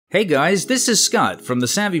Hey guys, this is Scott from The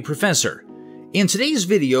Savvy Professor. In today's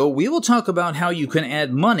video, we will talk about how you can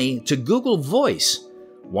add money to Google Voice.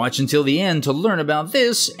 Watch until the end to learn about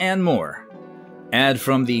this and more. Add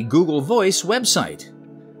from the Google Voice website.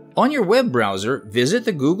 On your web browser, visit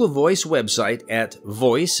the Google Voice website at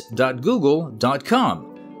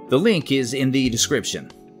voice.google.com. The link is in the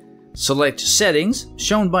description. Select Settings,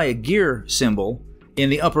 shown by a gear symbol, in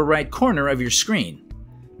the upper right corner of your screen.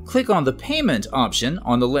 Click on the Payment option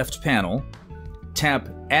on the left panel. Tap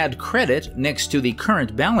Add Credit next to the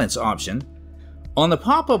Current Balance option. On the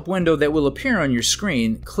pop-up window that will appear on your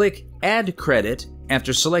screen, click Add Credit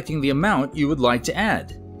after selecting the amount you would like to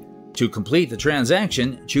add. To complete the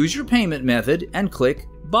transaction, choose your payment method and click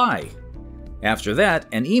Buy. After that,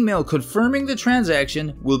 an email confirming the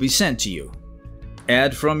transaction will be sent to you.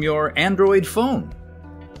 Add from your Android phone.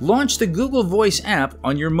 Launch the Google Voice app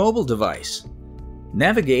on your mobile device.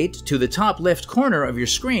 Navigate to the top left corner of your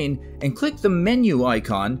screen and click the menu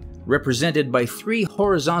icon represented by 3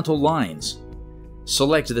 horizontal lines.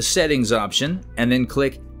 Select the Settings option and then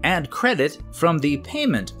click Add Credit from the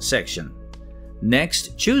Payment section.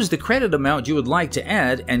 Next, choose the credit amount you would like to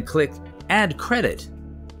add and click Add Credit.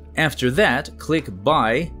 After that, click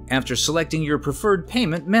Buy after selecting your preferred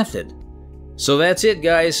payment method. So that's it,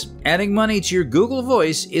 guys. Adding money to your Google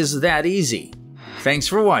Voice is that easy. Thanks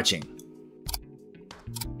for watching.